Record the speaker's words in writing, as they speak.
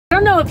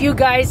know if you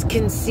guys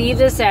can see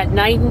this at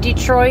night in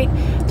Detroit.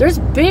 There's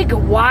big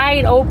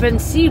wide open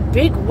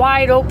spaces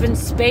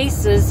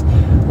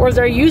where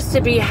there used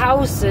to be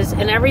houses,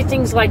 and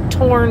everything's like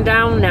torn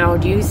down now.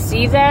 Do you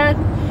see that?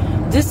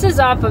 This is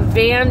off of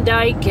Van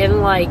Dyke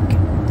in like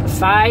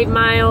 5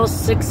 miles,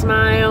 6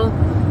 mile.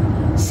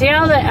 See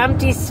all the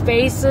empty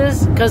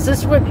spaces? Because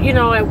this would, you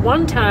know, at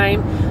one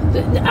time,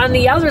 on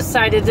the other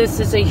side of this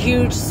is a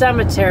huge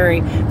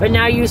cemetery. But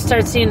now you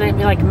start seeing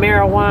like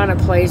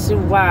marijuana place. Ooh,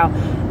 wow,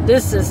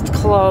 this is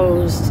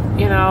closed,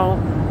 you know.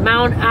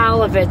 Mount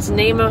Olivet's,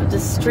 name of the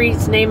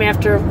street's named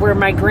after where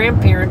my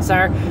grandparents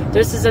are.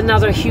 This is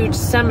another huge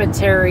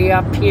cemetery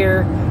up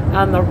here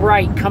on the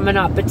right coming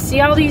up. But see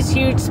all these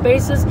huge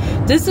spaces?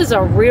 This is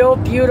a real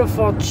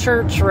beautiful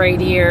church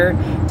right here.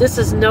 This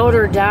is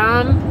Notre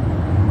Dame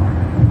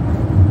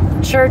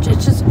Church.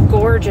 It's just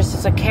gorgeous.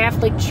 It's a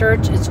Catholic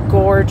church. It's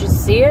gorgeous.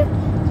 See it?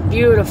 It's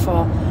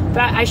beautiful.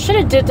 But I should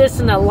have did this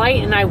in the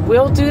light, and I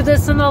will do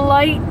this in the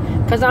light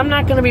because I'm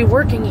not going to be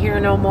working here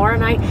no more.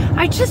 And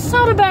I just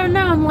thought about it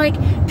now. I'm like,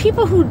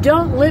 people who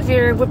don't live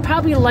here would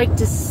probably like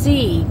to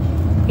see,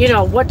 you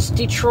know, what's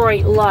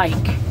Detroit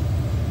like.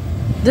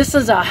 This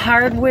is a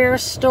hardware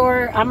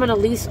store. I'm going to at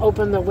least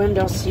open the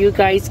window so you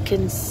guys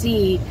can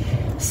see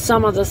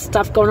some of the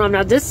stuff going on.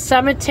 Now, this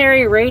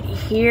cemetery right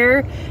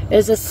here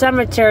is a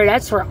cemetery.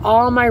 That's where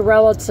all my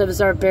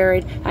relatives are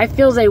buried. I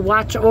feel they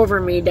watch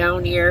over me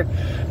down here.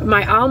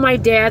 All my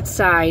dad's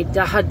side,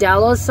 the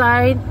Hadella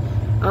side,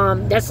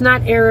 that's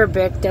not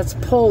Arabic, that's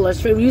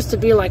Polish. It used to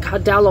be like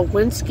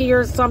Hadalowinski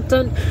or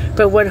something,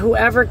 but when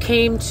whoever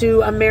came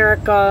to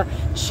America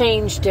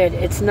changed it.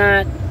 It's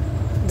not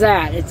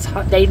that.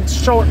 They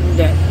shortened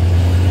it.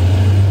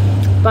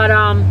 But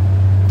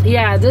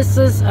yeah, this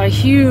is a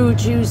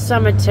huge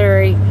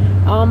cemetery.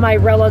 All my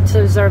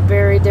relatives are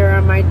buried there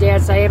on my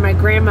dad's side. I have my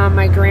grandma and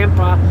my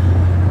grandpa.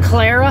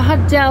 Clara,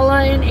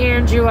 Hadella, and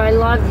Andrew, I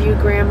love you,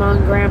 Grandma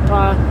and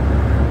Grandpa.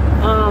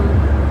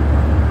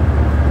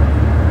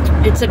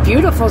 It's a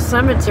beautiful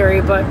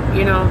cemetery, but,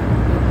 you know,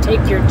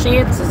 take your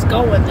chances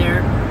going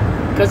there,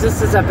 because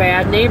this is a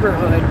bad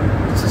neighborhood.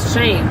 It's a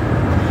shame.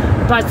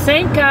 But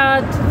thank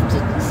God,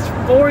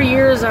 4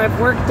 years I've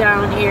worked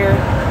down here.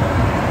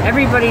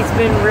 Everybody's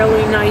been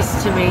really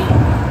nice to me.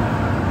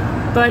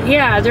 But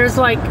yeah, there's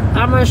like,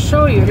 I'm going to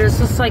show you, there's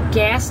just like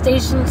gas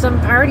stations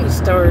and party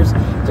stores.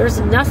 There's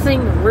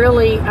nothing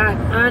really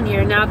on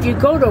here. Now, if you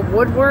go to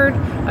Woodward,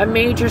 a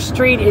major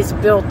street is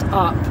built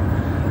up.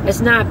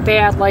 It's not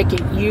bad like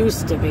it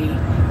used to be.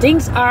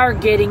 Things are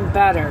getting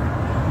better.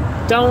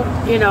 Don't,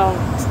 you know,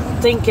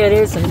 think it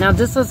isn't. Now,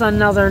 this is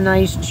another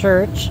nice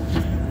church.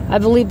 I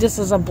believe this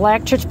is a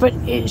black church, but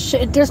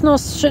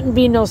shouldn't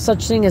be no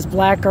such thing as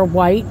black or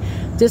white.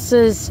 This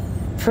is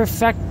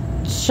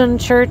Perfection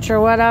Church or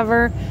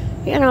whatever.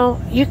 You know,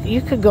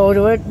 you could go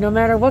to it no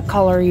matter what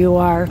color you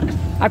are.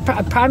 I'd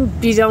probably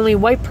be the only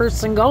white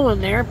person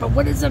going there, but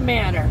what does it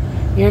matter?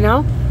 You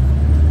know?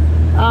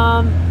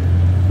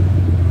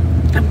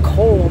 I'm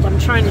cold. I'm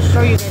trying to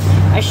show you this.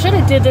 I should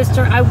have did this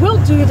I will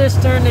do this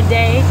during the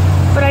day,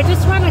 but I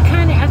just want to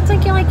kind of, I'm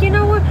thinking like, you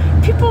know what?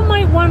 People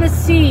might want to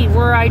see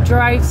where I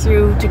drive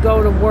through to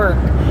go to work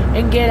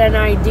and get an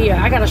idea.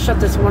 I got to shut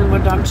this one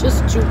window. I'm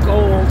just too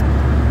cold.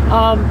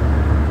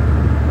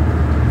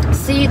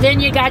 See, then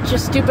you got your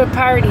stupid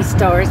party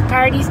stores.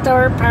 Party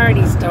store,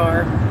 party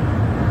store.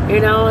 You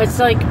know, it's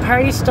like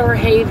party store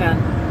haven.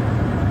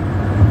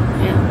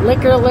 And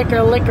liquor,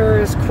 liquor, liquor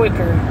is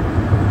quicker.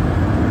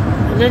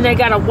 And then they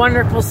got a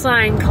wonderful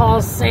sign,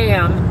 call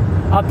Sam,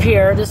 up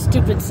here. The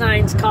stupid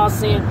signs, call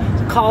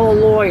Sam, call a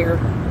lawyer.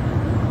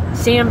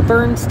 Sam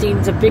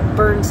Bernstein's a big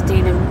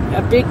Bernstein, and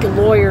a big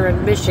lawyer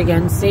in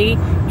Michigan. See?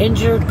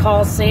 Injured,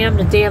 call Sam.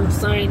 The damn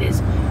sign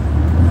is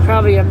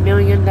probably $1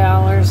 million.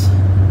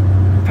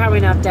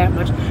 Probably not that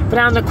much. But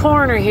on the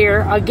corner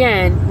here,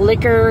 again,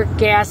 liquor,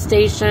 gas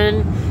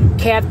station,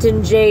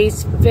 Captain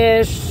J's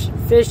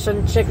fish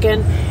and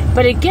chicken.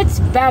 But it gets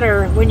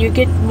better when you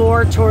get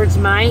more towards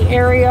my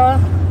area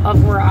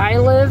of where I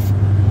live.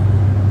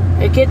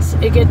 It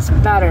gets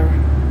better.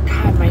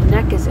 God, my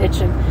neck is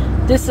itching.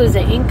 This is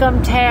an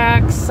income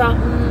tax,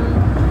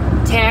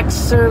 something, tax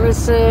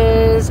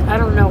services. I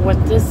don't know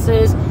what this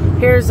is.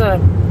 Here's a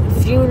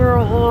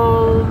funeral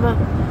home.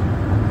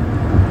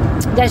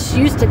 That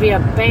used to be a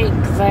bank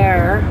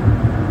there.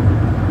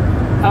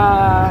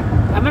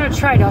 I'm going to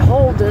try to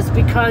hold this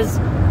because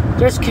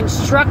there's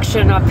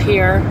construction up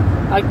here,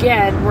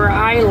 again, where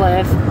I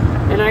live.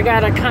 And I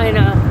got to kind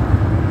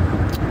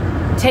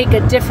of take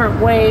a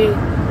different way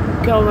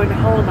going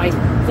home, I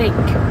think.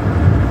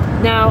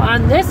 Now,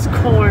 on this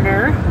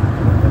corner,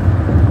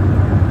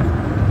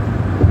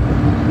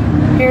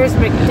 here's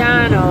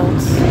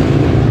McDonald's.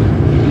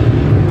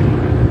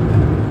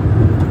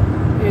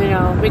 You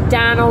know,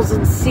 McDonald's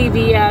and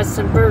CVS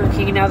and Burger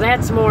King. Now,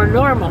 that's more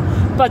normal.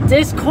 But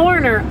this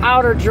corner,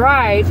 Outer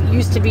Drive,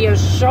 used to be a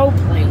show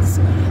place.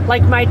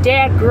 Like my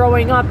dad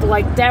growing up,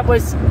 like that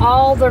was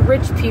all the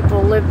rich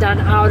people lived on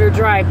Outer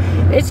Drive.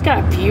 It's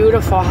got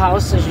beautiful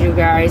houses, you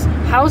guys.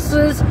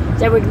 Houses,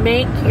 that would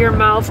make your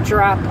mouth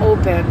drop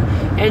open.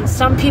 And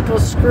some people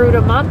screwed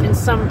them up and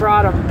some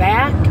brought them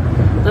back.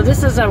 Now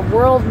this is a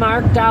World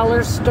Mark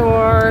dollar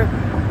store.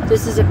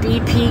 This is a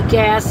BP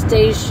gas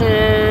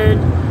station.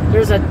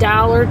 There's a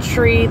Dollar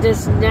Tree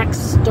this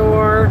next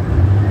store.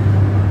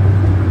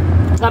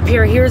 Up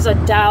here, here's a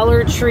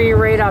Dollar Tree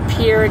right up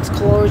here. It's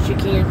closed, you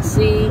can't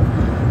see.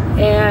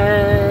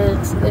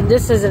 And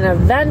this is an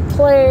event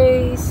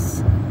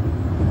place.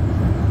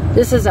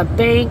 This is a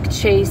bank,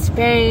 Chase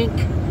Bank.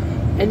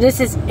 And this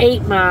is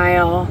 8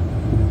 Mile.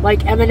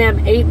 Like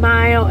M&M 8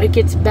 Mile. It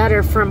gets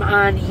better from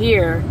on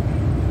here.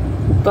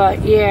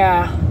 But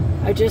yeah,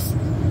 I just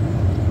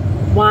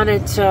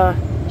wanted to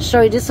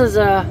show you. This is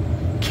a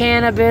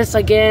cannabis,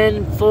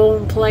 again,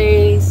 phone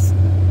place,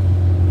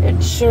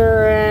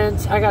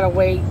 insurance. I gotta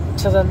wait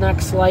to the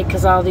next light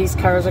because all these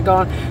cars are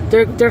going.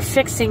 They're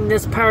fixing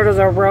this part of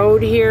the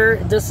road here.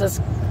 This is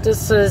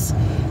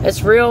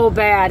it's real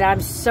bad.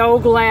 I'm so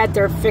glad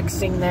they're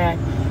fixing that.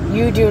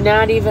 You do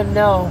not even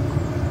know.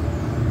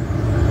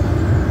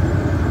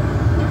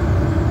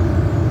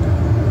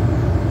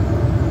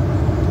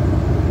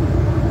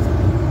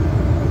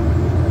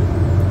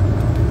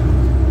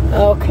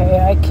 Okay,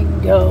 I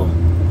can go.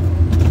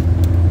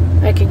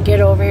 I can get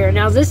over here.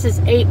 Now this is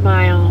 8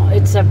 Mile.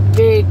 It's a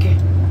big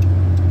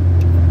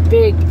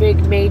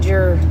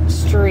major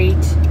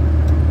street.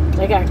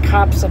 They got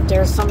cops up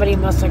there. Somebody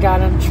must have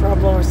got in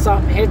trouble or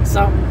something, hit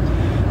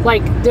something.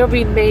 Like, there'll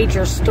be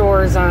major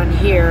stores on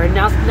here.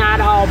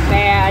 Not all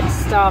bad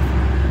stuff.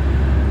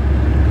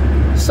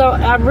 So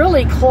I'm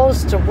really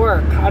close to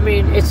work. I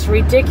mean, it's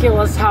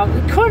ridiculous how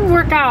it couldn't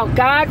work out.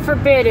 God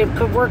forbid it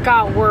could work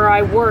out where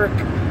I work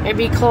and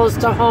be close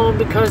to home,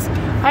 because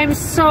I'm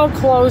so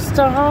close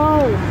to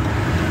home.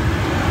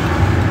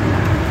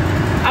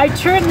 I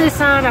turned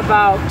this on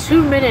about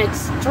 2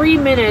 minutes, 3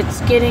 minutes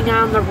getting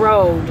on the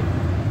road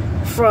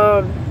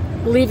from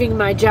leaving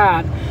my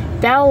job.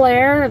 Bel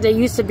Air, there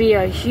used to be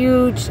a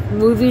huge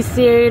movie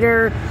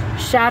theater,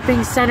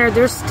 shopping center.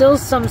 There's still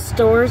some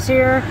stores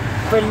here,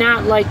 but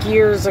not like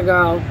years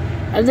ago.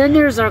 And then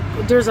there's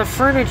a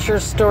furniture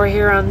store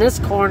here on this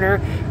corner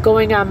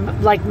going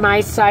on like my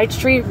side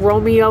street,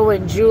 Romeo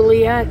and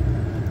Juliet.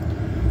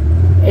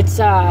 It's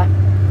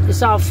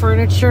all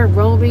furniture,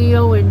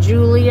 Romeo and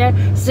Juliet,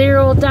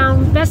 Zero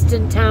Down, Best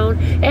in Town,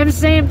 and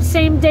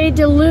same day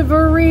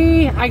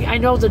delivery. I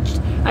know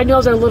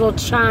their little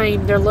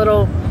chime, their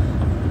little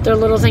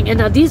thing. And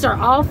now these are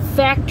all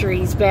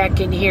factories back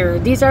in here.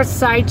 These are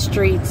side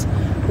streets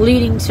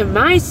leading to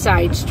my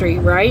side street,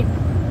 right?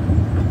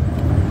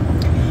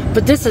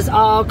 But this is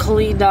all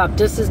cleaned up.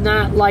 This is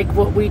not like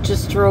what we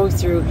just drove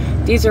through.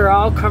 These are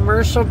all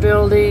commercial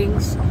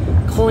buildings,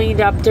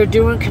 cleaned up. They're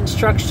doing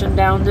construction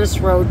down this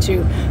road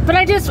too. But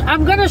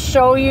I'm gonna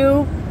show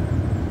you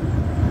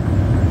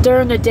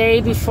during the day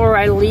before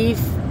I leave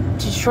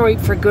Detroit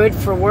for good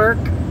for work.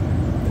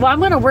 Well, I'm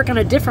gonna work in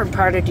a different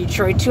part of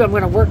Detroit too. I'm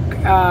gonna work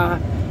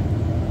at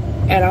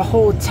a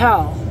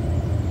hotel.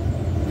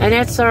 And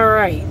that's all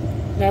right.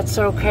 That's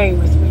okay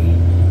with me.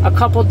 A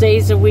couple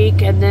days a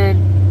week and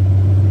then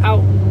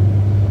out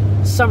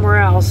somewhere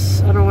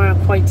else. I don't want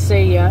to quite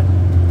say yet.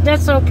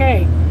 That's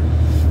okay.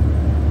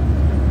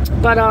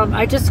 But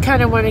I just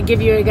kind of want to give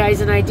you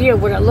guys an idea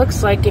of what it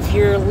looks like if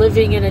you're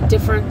living in a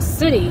different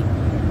city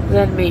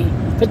than me.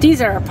 But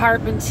these are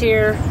apartments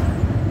here.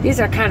 These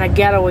are kind of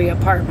ghetto-y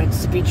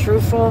apartments, to be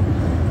truthful.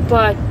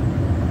 But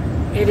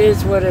it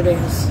is what it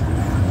is.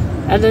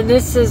 And then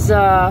this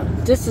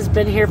has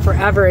been here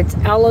forever. It's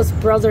Ellis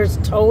Brothers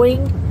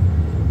Towing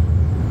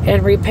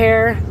and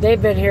Repair.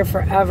 They've been here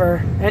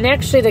forever. And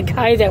actually the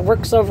guy that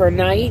works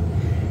overnight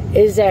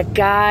is that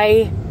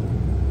guy.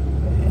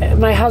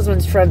 My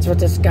husband's friends with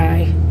this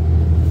guy.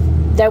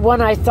 That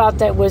one I thought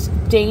that was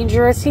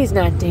dangerous. He's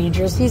not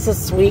dangerous. He's a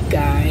sweet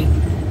guy.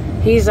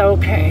 He's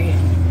okay.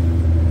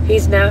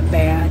 He's not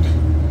bad.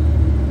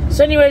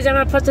 So anyways, I'm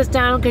going to put this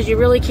down because you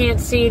really can't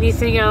see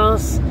anything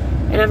else.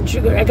 And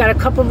I got a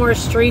couple more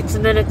streets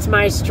and then it's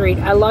my street.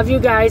 I love you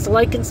guys.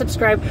 Like and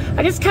subscribe.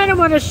 I just kind of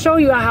want to show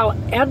you how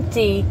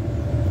empty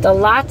the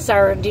lots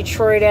are in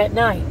Detroit at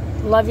night.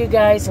 Love you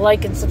guys.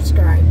 Like and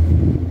subscribe.